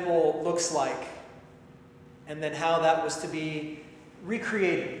temple looks like, and then how that was to be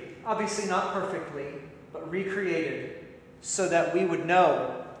recreated. Obviously not perfectly, but recreated so that we would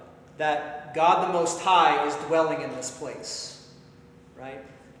know that God the Most High is dwelling in this place, right?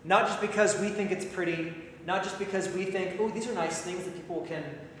 Not just because we think it's pretty, not just because we think, oh, these are nice things that people can,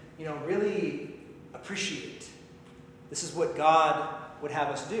 really appreciate. This is what God would have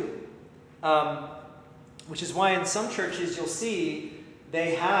us do. Which is why in some churches you'll see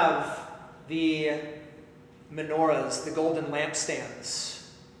they have the menorahs, the golden lampstands,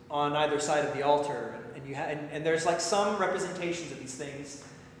 on either side of the altar, and there's like some representations of these things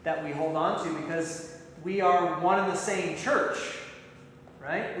that we hold on to because we are one and the same church,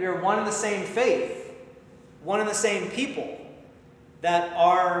 right? We are one and the same faith, one and the same people that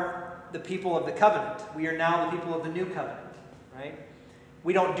are the people of the covenant. We are now the people of the new covenant, right?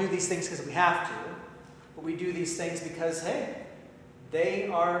 We don't do these things because we have to, but we do these things because, hey, they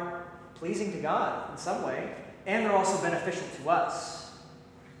are pleasing to God in some way, and they're also beneficial to us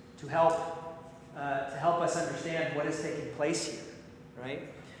to help us understand what is taking place here, right?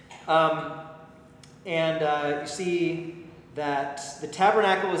 You see that the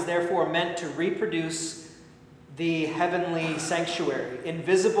tabernacle is therefore meant to reproduce the heavenly sanctuary,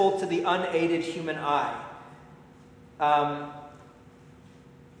 invisible to the unaided human eye.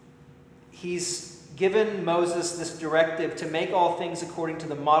 He's given Moses this directive to make all things according to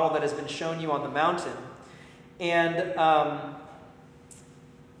the model that has been shown you on the mountain. And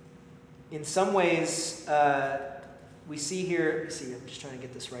in some ways, we see here, I'm just trying to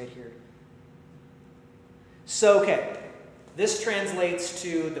get this right here. So, this translates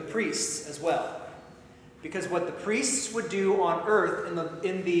to the priests as well. Because what the priests would do on earth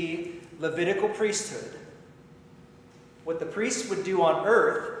in the Levitical priesthood, what the priests would do on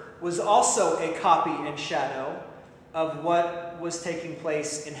earth was also a copy and shadow of what was taking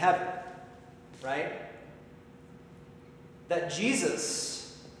place in heaven, right? That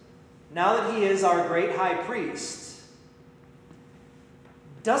Jesus, now that he is our great high priest,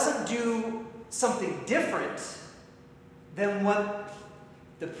 doesn't do something different than what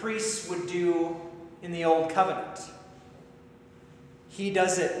the priests would do in the old covenant. He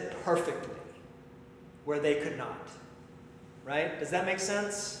does it perfectly where they could not. Right? Does that make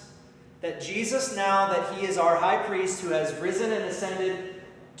sense? That Jesus, now that he is our high priest who has risen and ascended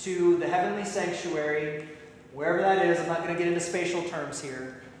to the heavenly sanctuary, wherever that is, I'm not going to get into spatial terms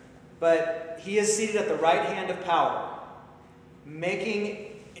here, but he is seated at the right hand of power,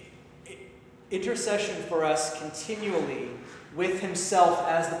 making intercession for us continually with himself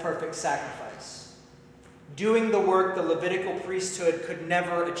as the perfect sacrifice, doing the work the Levitical priesthood could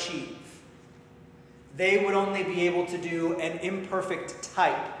never achieve. They would only be able to do an imperfect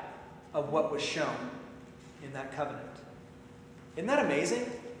type of what was shown in that covenant. Isn't that amazing?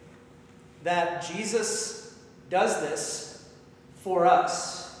 That Jesus does this for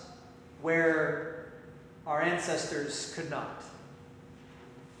us where our ancestors could not.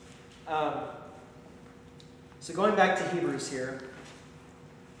 So going back to Hebrews here,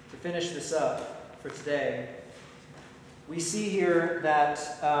 to finish this up for today, we see here that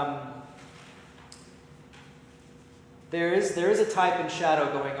there is a type and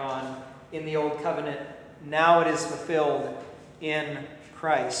shadow going on in the Old Covenant. Now it is fulfilled in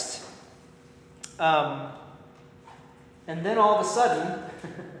Christ. And then all of a sudden,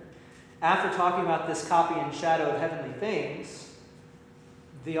 after talking about this copy and shadow of heavenly things,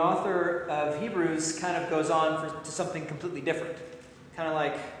 the author of Hebrews kind of goes on to something completely different. Kind of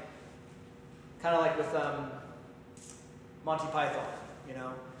like with Monty Python,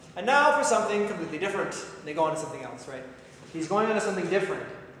 And now for something completely different. They go on to something else, right? He's going on to something different.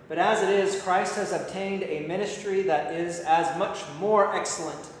 But as it is, Christ has obtained a ministry that is as much more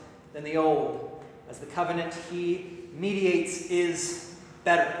excellent than the old, as the covenant he mediates is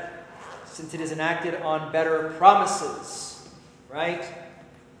better, since it is enacted on better promises, right?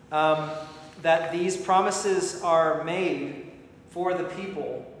 That these promises are made for the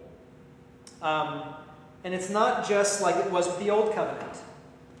people. And it's not just like it was with the old covenant,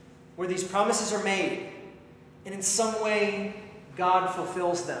 where these promises are made, and in some way God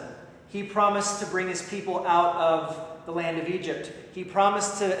fulfills them. He promised to bring his people out of the land of Egypt. He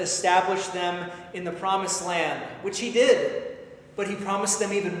promised to establish them in the promised land, which he did. But he promised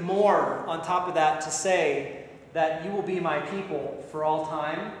them even more on top of that, to say that you will be my people for all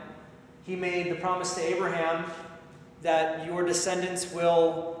time. He made the promise to Abraham that your descendants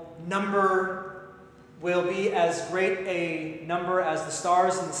will be as great a number as the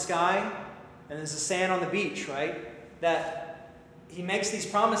stars in the sky and as the sand on the beach, right? That he makes these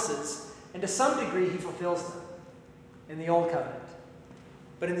promises, and to some degree he fulfills them in the old covenant.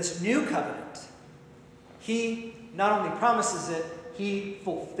 But in this new covenant, he not only promises it, he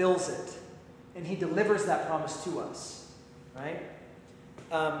fulfills it. And he delivers that promise to us, right?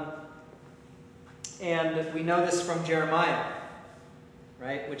 And we know this from Jeremiah,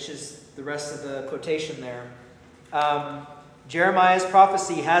 right? Which is the rest of the quotation there. Jeremiah's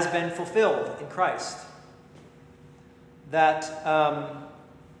prophecy has been fulfilled in Christ. That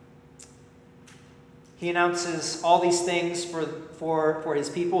he announces all these things for his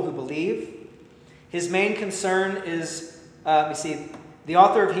people who believe. His main concern is, the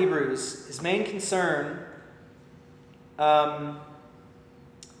author of Hebrews, his main concern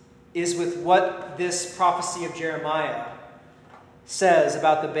is with what this prophecy of Jeremiah says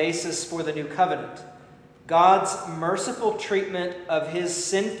about the basis for the new covenant. God's merciful treatment of his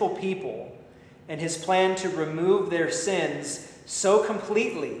sinful people and his plan to remove their sins so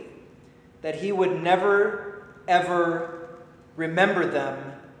completely that he would never, ever remember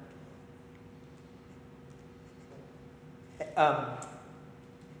them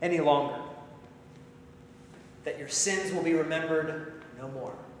any longer. That your sins will be remembered no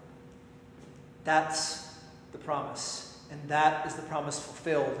more. That's the promise. And that is the promise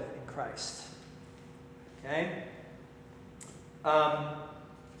fulfilled in Christ. Okay?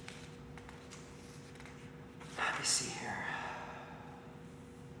 Let me see here.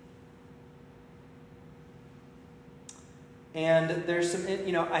 And there's some,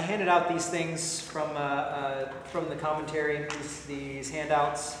 I handed out these things from the commentary, these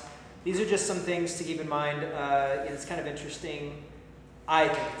handouts. These are just some things to keep in mind. It's kind of interesting. I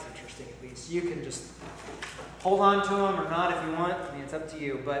think it's interesting, at least. You can just hold on to them or not if you want. I mean, it's up to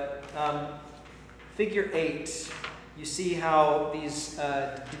you. But figure 8, you see how these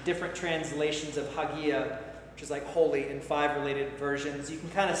different translations of Hagia, which is like holy, in 5 related versions. You can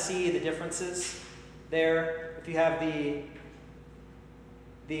kind of see the differences there. If you have the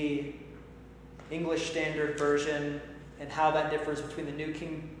English Standard Version and how that differs between the New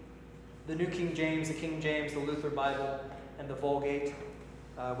King James, the King James, the Luther Bible, and the Vulgate,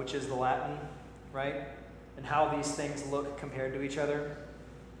 which is the Latin, right? And how these things look compared to each other.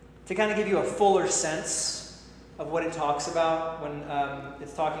 To kind of give you a fuller sense of what it talks about when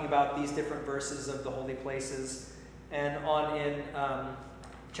it's talking about these different verses of the holy places. And on in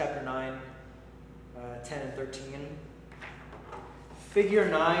chapter 9, 10 and 13. Figure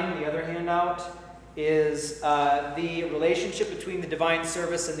 9, the other handout, is the relationship between the divine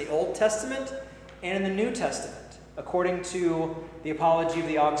service in the Old Testament and in the New Testament, according to the Apology of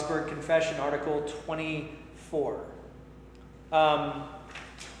the Augsburg Confession, Article 24,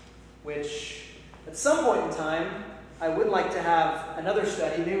 which at some point in time, I would like to have another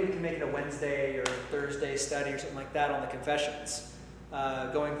study. Maybe we can make it a Wednesday or Thursday study or something like that on the confessions.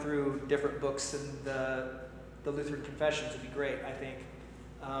 Going through different books and the Lutheran confessions would be great, I think,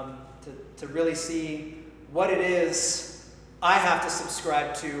 to really see what it is I have to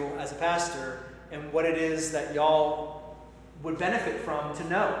subscribe to as a pastor and what it is that y'all would benefit from to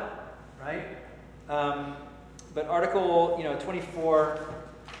know, right? But Article 24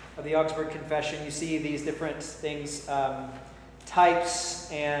 of the Augsburg Confession, you see these different things, types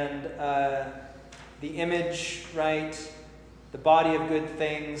and the image, right? The body of good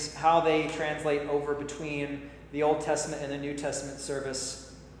things, how they translate over between the Old Testament and the New Testament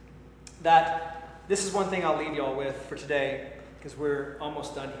service. This is one thing I'll leave y'all with for today, because we're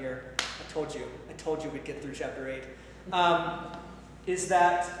almost done here. I told you we'd get through chapter 8. Is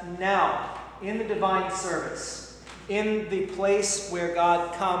that now, in the divine service, in the place where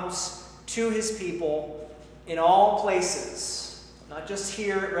God comes to his people in all places, not just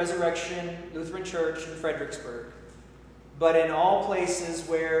here at Resurrection Lutheran Church in Fredericksburg, but in all places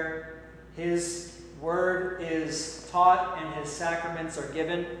where his word is taught and his sacraments are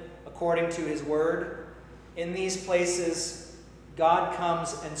given according to his word, in these places, God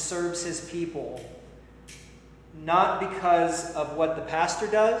comes and serves his people, not because of what the pastor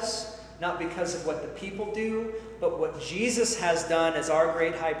does, not because of what the people do, but what Jesus has done as our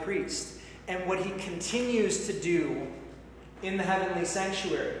great high priest, and what he continues to do in the heavenly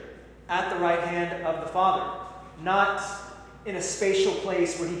sanctuary, at the right hand of the Father, not in a spatial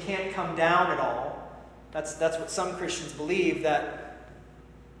place where he can't come down at all. That's what some Christians believe. That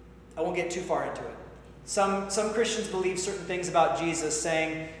I won't get too far into it. Some Christians believe certain things about Jesus,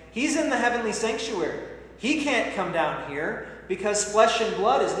 saying he's in the heavenly sanctuary. He can't come down here because flesh and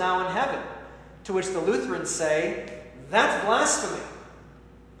blood is now in heaven. To which the Lutherans say, that's blasphemy.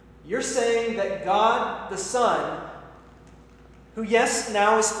 You're saying that God the Son, who yes,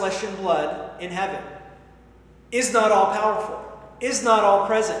 now is flesh and blood in heaven, is not all powerful, is not all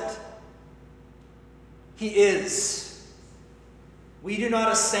present. He is. We do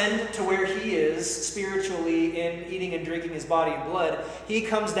not ascend to where he is spiritually in eating and drinking his body and blood. He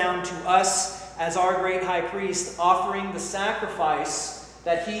comes down to us as our great high priest, offering the sacrifice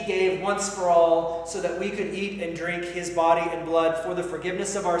that he gave once for all so that we could eat and drink his body and blood for the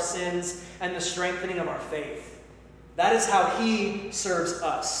forgiveness of our sins and the strengthening of our faith. That is how he serves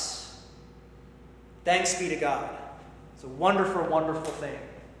us. Thanks be to God. It's a wonderful, wonderful thing,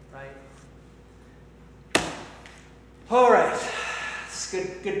 right? All right. It's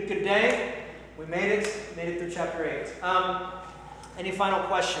good day. We made it through chapter 8. Any final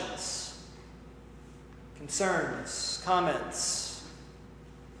questions? Concerns? Comments?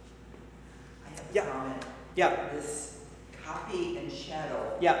 I have a Yeah. comment. Yeah. This copy and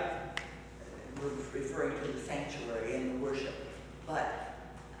shadow. Yeah. We're referring to the sanctuary and the worship. But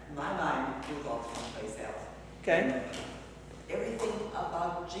my mind goes off someplace else. Okay. And everything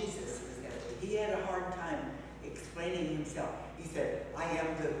about Jesus is that way. He had a hard time explaining himself. He said, I am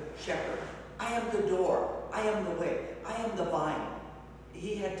the shepherd. I am the door. I am the way. I am the vine.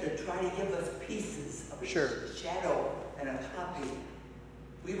 He had to try to give us pieces of a shadow and a copy.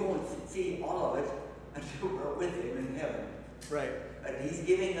 We won't see all of it until we're with him in heaven. Right. But he's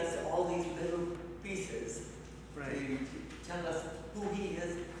giving us all these little pieces Right. to tell us who he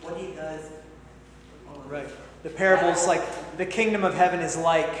is, what he does. all of Right. it. The parables like the kingdom of heaven is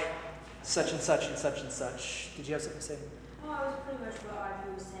like such and such and such and such. Did you have something to say? Well, it was pretty much what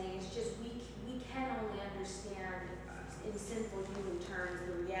Audrey was saying. It's just we can only understand in sinful human terms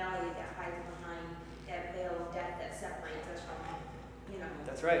the reality that hides behind that veil of death that separates us from,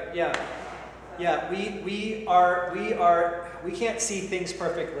 That's right. Yeah. Yeah, we can't see things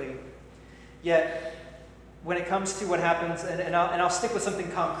perfectly. Yet when it comes to what happens, and I'll stick with something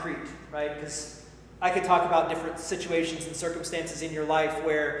concrete, right? Because I could talk about different situations and circumstances in your life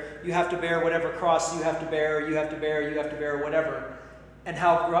where you have to bear whatever cross you have to bear, whatever, and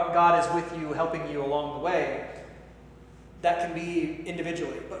how God is with you, helping you along the way. That can be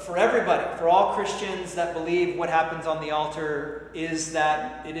individually. But for everybody, for all Christians that believe what happens on the altar is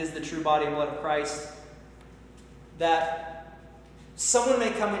that it is the true body and blood of Christ, that someone may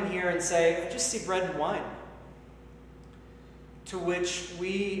come in here and say, I just see bread and wine. To which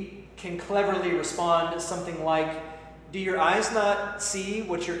we can cleverly respond something like, do your eyes not see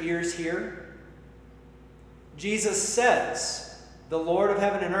what your ears hear? Jesus says, the Lord of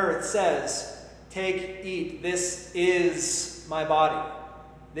heaven and earth says, take, eat, this is my body.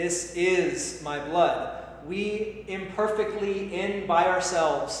 This is my blood. We imperfectly, by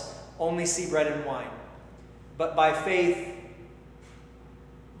ourselves, only see bread and wine. But by faith,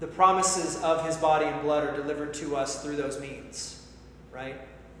 the promises of his body and blood are delivered to us through those means, right?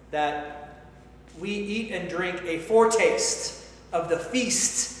 That we eat and drink a foretaste of the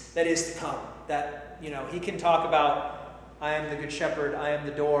feast that is to come. That, he can talk about, I am the good shepherd, I am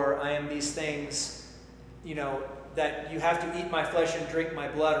the door, I am these things, that you have to eat my flesh and drink my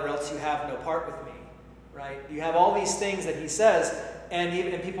blood or else you have no part with me, right? You have all these things that he says, and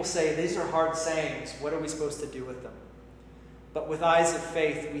people say, these are hard sayings, what are we supposed to do with them? But with eyes of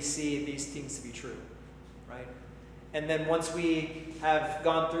faith, we see these things to be true, right? And then once we have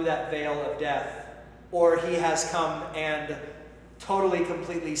gone through that veil of death, or he has come and totally,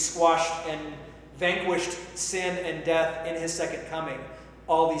 completely squashed and vanquished sin and death in his second coming,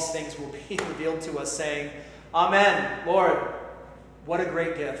 all these things will be revealed to us saying, Amen, Lord, what a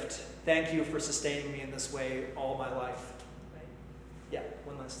great gift. Thank you for sustaining me in this way all my life. Right? Yeah,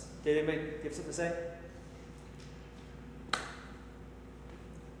 one last. Did anybody have something to say?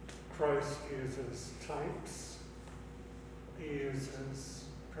 Christ uses types. He uses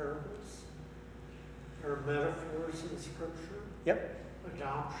parables. There are metaphors in Scripture. Yep.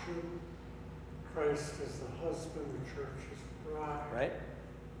 Adoption. Christ is the husband, the church is the bride. Right.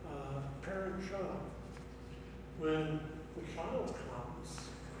 Parent-child. When the child comes,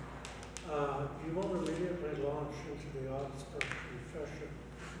 you won't immediately launch into the Augsburg Confession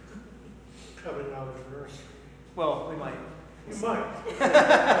coming out of nursery. Well, we might. You might.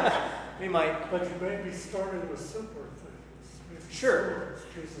 We might. But you may be starting with simpler things. Maybe Sure.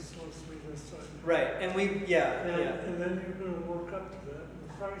 stories. Jesus loves me this I know. Right. And And then you're going to work up to that. And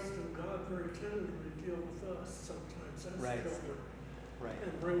Christ and God very tenderly deal with us sometimes as Right. children. Right.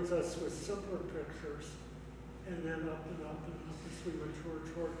 And brings us with simpler pictures. And then up and up and up as we mature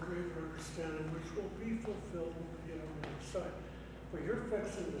toward greater understanding, which will be fulfilled when we get on the other side. But you're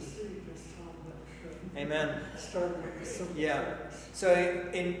fixing to see this time that should Amen. start with the simple Yeah. things. So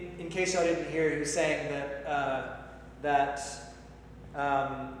in case y'all didn't hear, he was saying that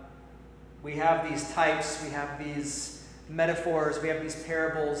we have these types, we have these metaphors, we have these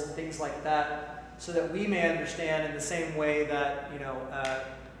parables and things like that, so that we may understand in the same way that,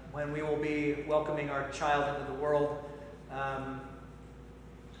 when we will be welcoming our child into the world,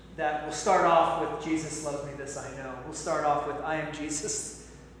 that we'll start off with Jesus loves me, this I know. We'll start off with I am Jesus,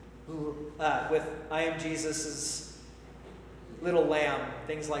 with I am Jesus's little lamb,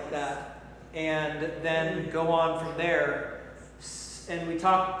 things like that, and then go on from there. And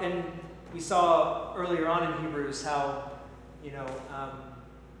we saw earlier on in Hebrews how,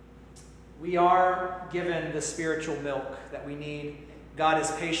 we are given the spiritual milk that we need. God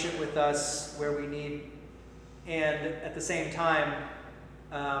is patient with us where we need, and at the same time,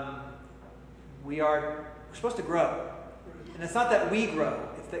 we're supposed to grow. And it's not that we grow,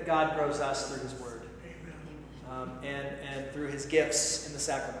 it's that God grows us through His Word. And through His gifts in the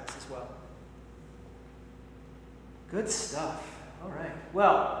sacraments as well. Good stuff. All right.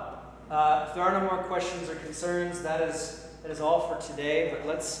 Well, if there are no more questions or concerns, that is all for today. But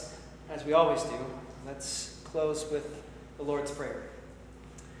let's, as we always do, let's close with the Lord's Prayer.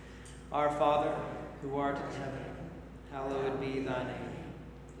 Our Father, who art in heaven, hallowed be thy name.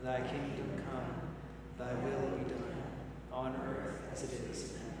 Thy kingdom come, thy will be done, on earth as it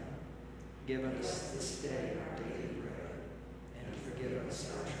is in heaven. Give us this day our daily bread, and forgive us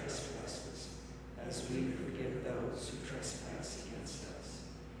our trespasses,